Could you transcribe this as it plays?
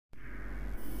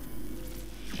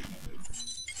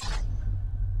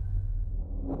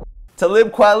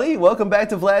Talib Kweli, welcome back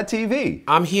to Vlad TV.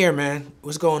 I'm here, man.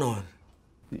 What's going on?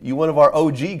 You one of our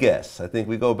OG guests. I think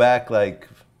we go back like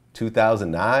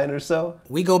 2009 or so.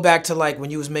 We go back to like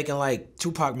when you was making like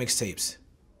Tupac mixtapes.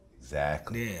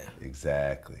 Exactly. Yeah.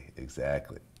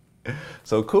 Exactly.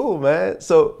 So cool, man.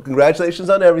 So congratulations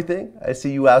on everything. I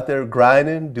see you out there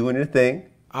grinding, doing your thing.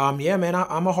 Yeah, man.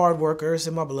 I'm a hard worker. It's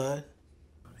in my blood.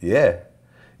 Yeah,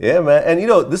 man. And you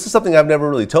know, this is something I've never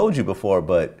really told you before,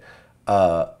 but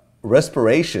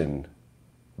Respiration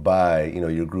by, you know,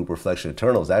 your group Reflection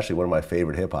Eternal is actually one of my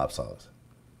favorite hip hop songs.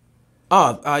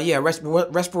 Yeah,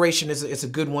 Respiration is a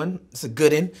good one. It's a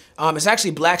good one. It's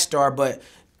actually Black Star, but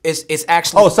it's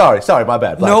actually. Oh, sorry, my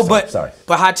bad. Sorry.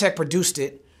 But High Tech produced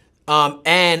it,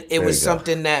 and it was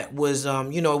something that was,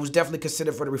 you know, it was definitely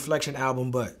considered for the Reflection album,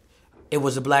 but it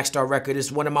was a Black Star record.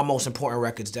 It's one of my most important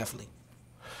records, definitely.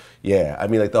 Yeah, I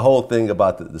mean, like the whole thing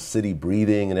about the city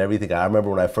breathing and everything. I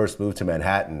remember when I first moved to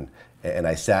Manhattan and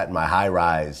I sat in my high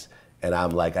rise and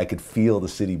I'm like, I could feel the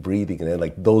city breathing, and then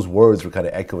like those words were kind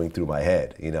of echoing through my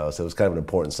head, you know, so it was kind of an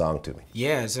important song to me.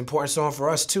 Yeah, it's an important song for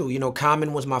us too. You know,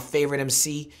 Common was my favorite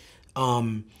MC.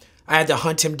 I had to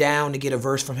hunt him down to get a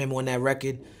verse from him on that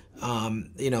record.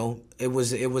 You know, it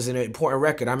was an important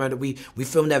record. I remember we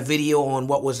filmed that video on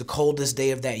what was the coldest day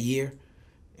of that year.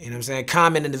 You know what I'm saying?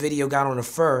 Common in the video got on a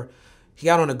fur. He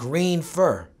got on a green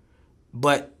fur,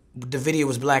 but the video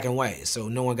was black and white, so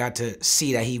no one got to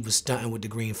see that he was stunting with the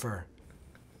green fur.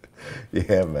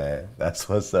 Yeah, man, that's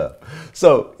what's up.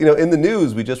 So, you know, in the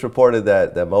news, we just reported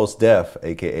that Mos Def,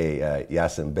 aka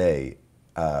Yasin Bey,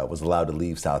 was allowed to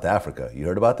leave South Africa. You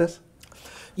heard about this?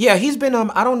 Yeah, he's been.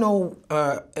 I don't know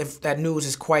if that news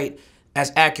is quite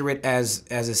as accurate as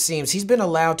it seems. He's been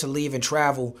allowed to leave and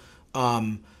travel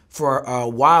for a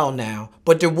while now,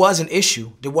 but there was an issue.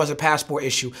 There was a passport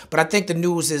issue, but I think the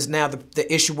news is now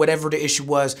the issue, whatever the issue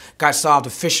was, got solved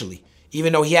officially.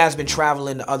 Even though he has been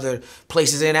traveling to other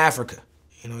places in Africa.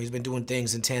 You know, he's been doing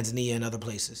things in Tanzania and other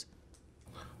places.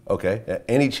 Okay.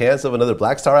 Any chance of another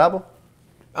Black Star album?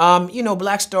 You know,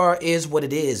 Black Star is what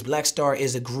it is. Black Star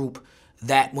is a group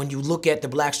that when you look at the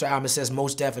Black Star album, it says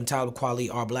Mos Def and Talib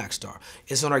Kweli are Black Star.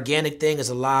 It's an organic thing. It's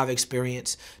a live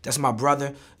experience. That's my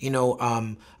brother. You know,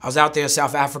 I was out there in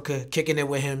South Africa kicking it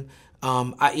with him.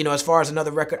 You know, as far as another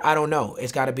record, I don't know.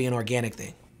 It's got to be an organic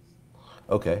thing.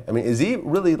 Okay. I mean, is he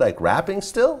really like rapping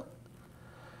still?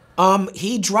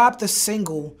 He dropped a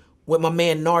single with my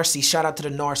man Narcy. Shout out to the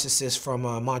Narcissist from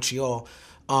Montreal.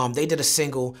 They did a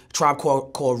single, Tribe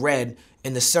called Red,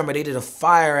 in the summer. They did a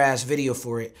fire-ass video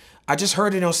for it. I just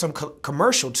heard it on some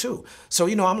commercial too. So,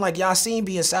 you know, I'm like, y'all seen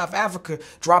be in South Africa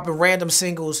dropping random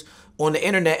singles on the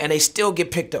internet and they still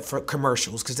get picked up for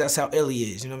commercials because that's how ill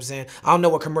he is, you know what I'm saying? I don't know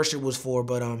what commercial it was for,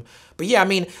 but yeah, I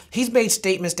mean, he's made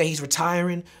statements that he's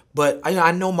retiring, but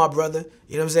I know my brother,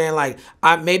 you know what I'm saying? Like,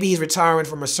 maybe he's retiring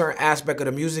from a certain aspect of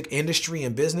the music industry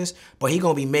and business, but he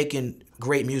gonna be making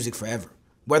great music forever.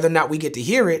 Whether or not we get to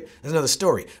hear it is another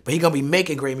story, but he gonna be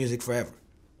making great music forever.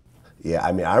 Yeah,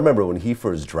 I mean, I remember when he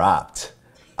first dropped,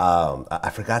 I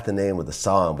forgot the name of the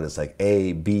song, but it's like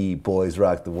A, B, Boys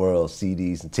Rock the World,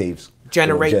 CDs and tapes.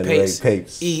 Generate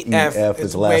Papes. E, F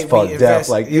is the last part, Def.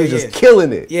 Like, he was just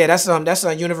killing it. Yeah, that's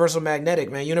Universal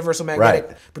Magnetic, man. Universal Magnetic,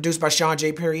 right. Produced by Sean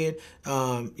J. Period. You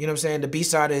know what I'm saying? The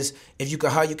B-side is If You Could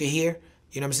Hug, You Could Hear.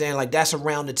 You know what I'm saying? Like, that's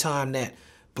around the time that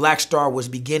Black Star was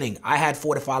beginning. I had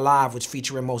Fortify Live, which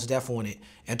featuring Mos Def on it,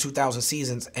 and 2000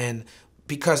 Seasons, and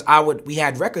because we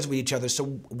had records with each other, so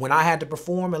when I had to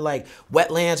perform in like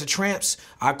Wetlands or Tramps,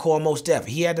 I'd call Mos Def.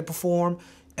 He had to perform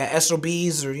at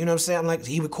SOBs or, you know what I'm saying, like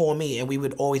he would call me and we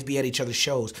would always be at each other's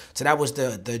shows. So that was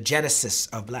the genesis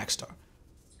of Black Star.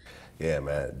 Yeah,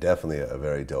 man, definitely a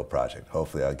very dope project.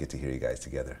 Hopefully I'll get to hear you guys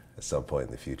together at some point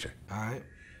in the future. All right.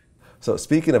 So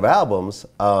speaking of albums,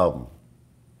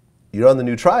 you're on the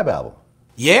new Tribe album.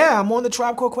 Yeah, I'm on the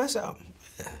Tribe Called Quest album.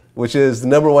 Which is the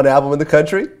 #1 album in the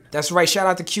country. That's right. Shout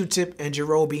out to Q-Tip and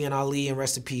Jerobi and Ali and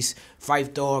rest in peace.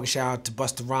 Phife Dawg. Shout out to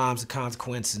Busta Rhymes and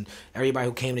Consequence and everybody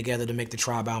who came together to make the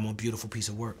Tribe album a beautiful piece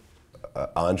of work.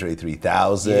 Andre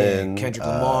 3000. Yeah, Kendrick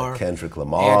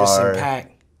Lamar. Anderson .Paak.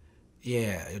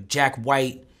 Yeah, Jack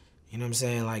White. You know what I'm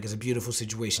saying? Like, it's a beautiful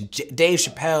situation. Dave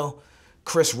Chappelle,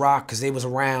 Chris Rock, because they was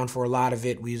around for a lot of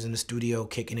it. We was in the studio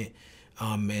kicking it.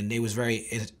 And they was very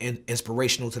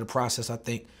inspirational to the process, I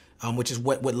think. Which is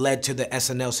what led to the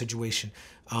SNL situation.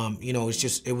 You know,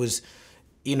 it was,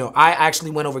 you know, I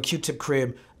actually went over Q-Tip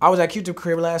crib. I was at Q-Tip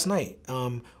crib last night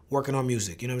working on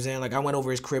music, you know what I'm saying? Like, I went over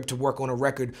his crib to work on a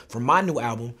record for my new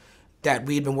album that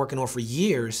we had been working on for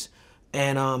years.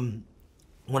 And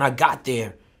when I got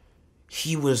there,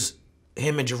 him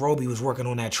and Jerobi was working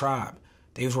on that Tribe.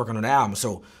 They was working on the album.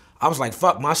 So I was like,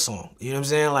 fuck my song. You know what I'm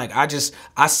saying? Like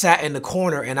I sat in the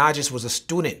corner and I just was a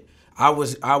student. I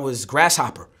was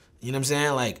grasshopper. You know what I'm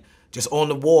saying? Like just on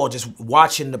the wall, just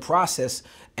watching the process.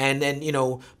 And then, you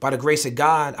know, by the grace of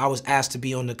God, I was asked to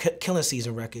be on the Killing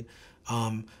Season record.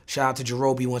 Shout out to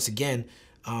Jerobi once again,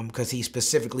 because he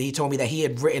told me that he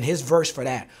had written his verse for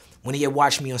that when he had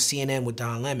watched me on CNN with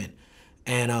Don Lemon.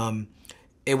 And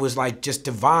it was like just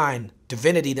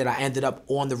divinity that I ended up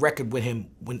on the record with him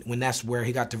when that's where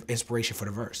he got the inspiration for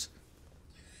the verse.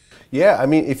 Yeah, I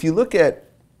mean, if you look at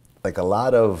like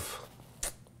a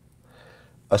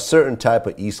certain type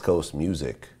of East Coast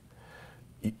music,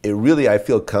 it really, I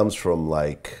feel, comes from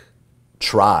like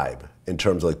tribe in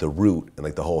terms of like the root and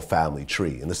like the whole family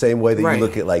tree. In the same way that you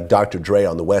look at like Dr. Dre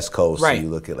on the West Coast, and you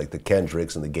look at like the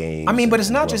Kendricks and the Games. I mean, but it's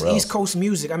not just East Coast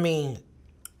music. I mean,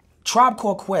 Tribe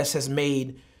Called Quest has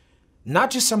made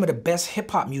not just some of the best hip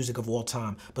hop music of all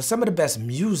time, but some of the best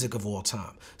music of all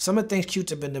time. Some of the things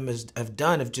Q-Tip and them have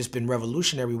done have just been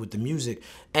revolutionary with the music.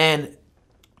 And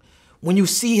when you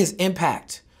see his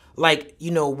impact, like,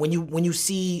 you know, when you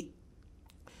see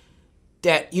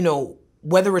that, you know,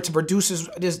 whether it's producers,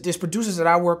 there's producers that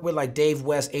I work with like Dave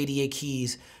West, 88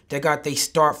 Keys, that got they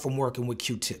start from working with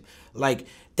Q-Tip. Like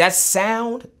that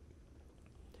sound,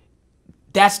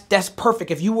 that's perfect.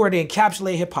 If you were to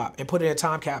encapsulate hip hop and put it in a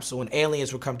time capsule and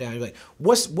aliens would come down, you're like,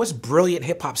 what's brilliant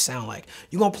hip hop sound like?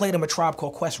 You're gonna play them a Tribe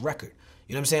Called Quest record.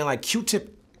 You know what I'm saying? Like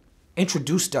Q-Tip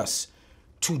introduced us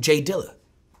to Jay Dilla.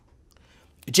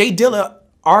 Jay Dilla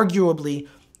arguably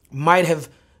might have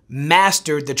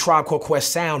mastered the Tribe Called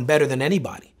Quest sound better than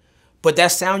anybody. But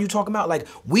that sound you talking about, like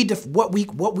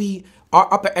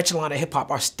our upper echelon of hip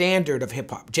hop, our standard of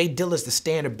hip hop. Jay Dilla's the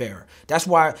standard bearer. That's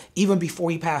why even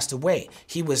before he passed away,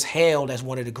 he was hailed as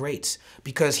one of the greats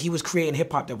because he was creating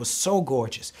hip hop that was so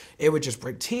gorgeous. It would just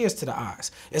bring tears to the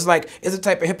eyes. It's like, it's a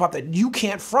type of hip hop that you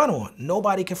can't front on.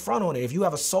 Nobody can front on it. If you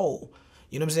have a soul,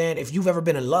 you know what I'm saying? If you've ever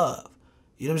been in love,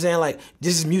 you know what I'm saying? Like,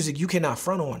 this is music you cannot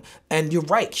front on. And you're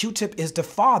right, Q-Tip is the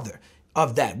father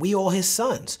of that. We all his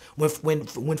sons. When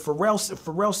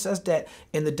Pharrell says that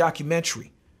in the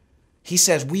documentary, he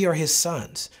says we are his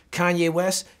sons. Kanye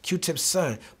West, Q-Tip's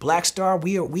son. Black Star,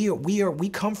 we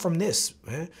come from this,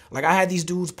 man. Like I had these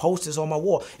dudes posters on my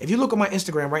wall. If you look at my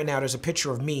Instagram right now, there's a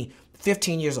picture of me,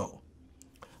 15 years old.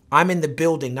 I'm in the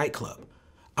Building nightclub.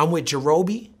 I'm with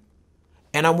Jerobi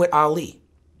and I'm with Ali.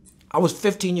 I was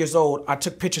 15 years old. I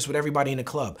took pictures with everybody in the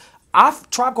club.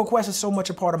 Tribe Called Quest is so much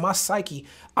a part of my psyche,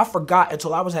 I forgot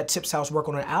until I was at Tip's house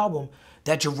working on an album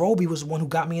that Jerobi was the one who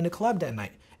got me in the club that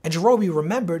night. And Jerobi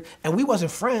remembered, and we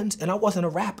wasn't friends, and I wasn't a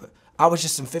rapper. I was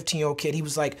just some 15-year-old kid. He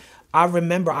was like, I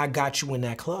remember I got you in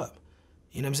that club.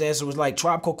 You know what I'm saying? So it was like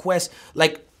Tribe Called Quest,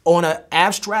 like on an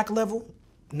abstract level,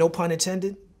 no pun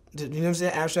intended, you know what I'm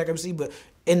saying, abstract MC, but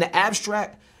in the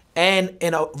abstract, and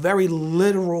in a very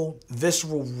literal,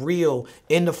 visceral, real,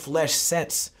 in the flesh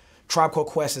sense, Tribe Called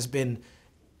Quest has been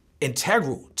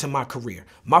integral to my career.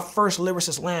 My first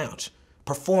Lyricist Lounge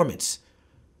performance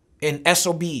in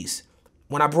SOBs,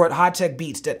 when I brought High Tech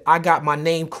Beats, that I got my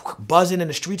name buzzing in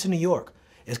the streets of New York,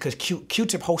 is because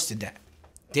Q-Tip hosted that.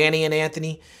 Danny and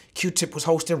Anthony, Q-Tip was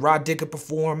hosting, Rod Digger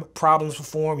performed, Problems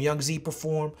performed, Young Z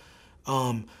performed.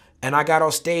 And I got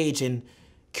on stage and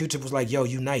Q-Tip was like, yo,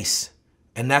 you nice.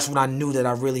 And that's when I knew that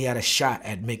I really had a shot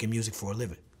at making music for a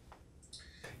living.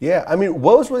 Yeah, I mean,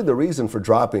 what was really the reason for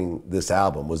dropping this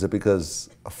album? Was it because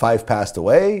Phife passed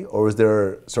away, or was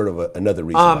there sort of another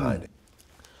reason behind it?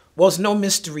 Well, it's no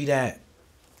mystery that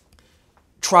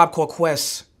Tribe Called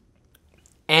Quest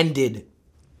ended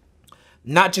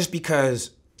not just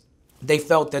because they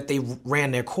felt that they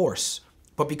ran their course,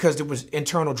 but because there was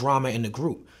internal drama in the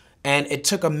group. And it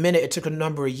took a minute, it took a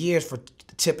number of years for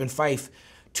Tip and Phife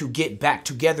to get back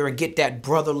together and get that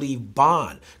brotherly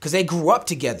bond, because they grew up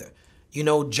together. You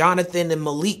know, Jonathan and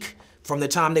Malik, from the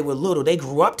time they were little, they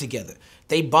grew up together.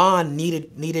 They bond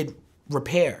needed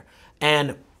repair.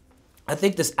 And I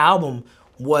think this album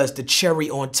was the cherry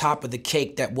on top of the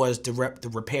cake that was the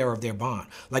repair of their bond.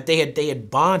 Like they had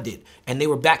bonded and they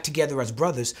were back together as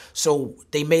brothers, so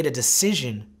they made a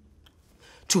decision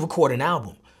to record an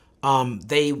album.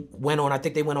 They went on, I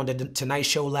think they went on the Tonight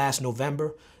Show last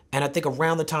November. And I think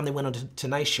around the time they went on the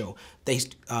Tonight Show,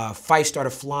 Phife started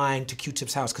flying to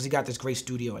Q-Tip's house because he got this great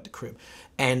studio at the crib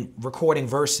and recording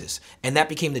verses. And that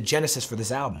became the genesis for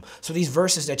this album. So these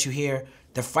verses that you hear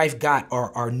that Phife got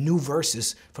are new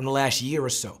verses from the last year or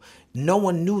so. No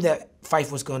one knew that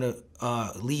Phife was going to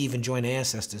leave and join the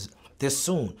Ancestors this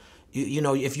soon. You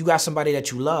know, if you got somebody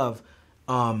that you love,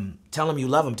 tell them you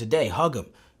love them today, hug them.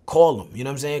 Call them, you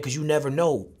know what I'm saying? Because you never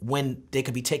know when they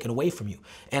could be taken away from you.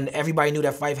 And everybody knew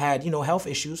that Phife had, you know, health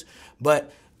issues,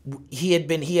 but he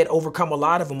had overcome a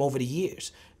lot of them over the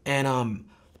years. And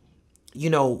you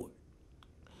know,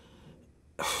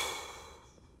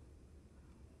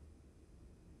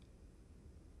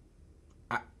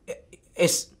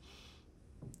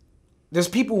 there's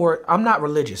people where I'm not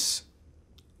religious,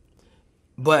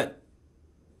 but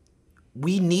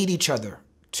we need each other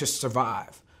to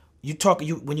survive.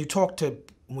 When you talk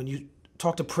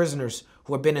to prisoners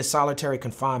who have been in solitary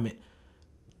confinement,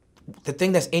 the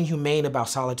thing that's inhumane about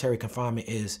solitary confinement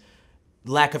is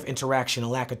lack of interaction, a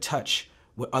lack of touch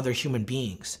with other human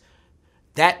beings.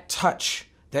 That touch,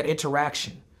 that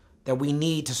interaction that we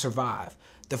need to survive,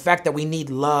 the fact that we need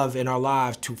love in our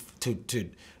lives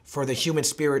for the human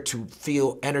spirit to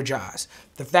feel energized,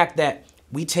 the fact that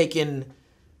we take in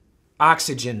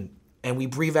oxygen and we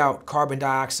breathe out carbon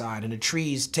dioxide, and the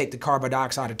trees take the carbon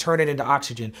dioxide and turn it into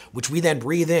oxygen, which we then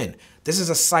breathe in. This is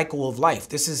a cycle of life.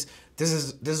 This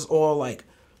is all like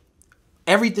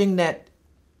everything that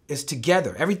is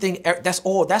together. Everything, that's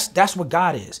what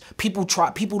God is. People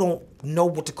don't know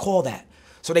what to call that.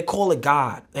 So they call it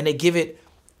God and they give it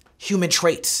human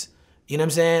traits. You know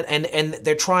what I'm saying? And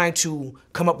they're trying to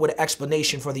come up with an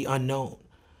explanation for the unknown.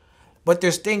 But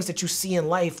there's things that you see in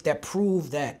life that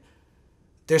prove that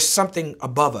there's something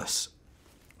above us,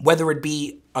 whether it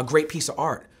be a great piece of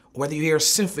art, whether you hear a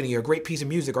symphony or a great piece of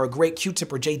music or a great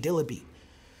Q-Tip or J Dilla beat.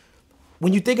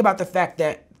 When you think about the fact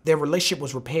that their relationship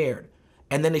was repaired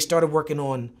and then they started working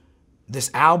on this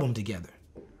album together,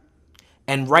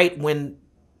 and right when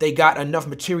they got enough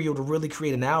material to really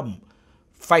create an album,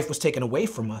 Phife was taken away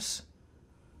from us.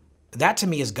 That to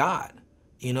me is God.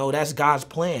 You know, that's God's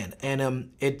plan.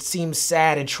 And it seems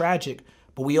sad and tragic,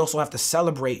 but we also have to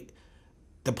celebrate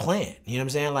the plan. You know what I'm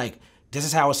saying? Like, this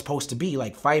is how it's supposed to be.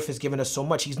 Like, Phife has given us so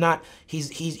much.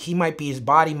 He might be, his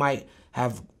body might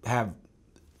have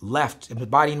left, and his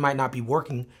body might not be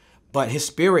working, but his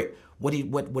spirit, what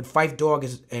Phife Dawg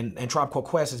is and Tribe Called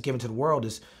Quest has given to the world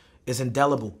is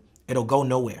indelible. It'll go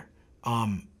nowhere.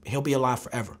 He'll be alive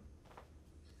forever.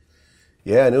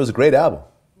 Yeah, and it was a great album.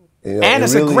 You know, and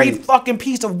it's really a great fucking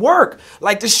piece of work.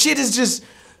 Like, the shit is just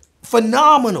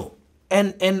phenomenal.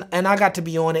 And I got to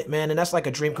be on it, man. And that's like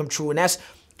a dream come true. And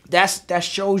that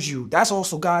shows you, that's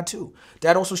also God too.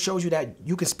 That also shows you that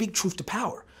you can speak truth to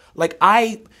power. Like,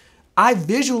 I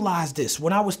visualized this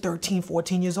when I was 13,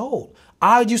 14 years old.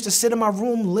 I used to sit in my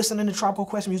room listening to Tribe Called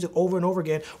Quest music over and over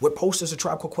again with posters of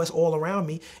Tribe Called Quest all around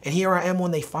me. And here I am on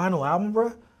their final album,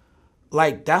 bro.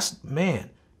 Like, that's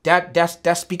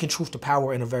speaking truth to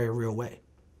power in a very real way.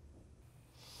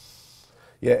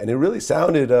 Yeah, and it really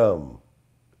sounded,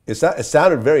 it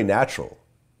sounded very natural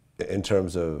in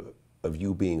terms of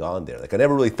you being on there. Like, I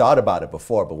never really thought about it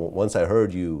before, but once I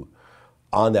heard you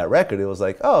on that record, it was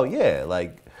like, oh yeah,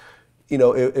 like, you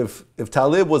know, if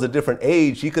Talib was a different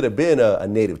age, he could have been a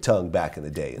native tongue back in the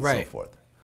day and so forth.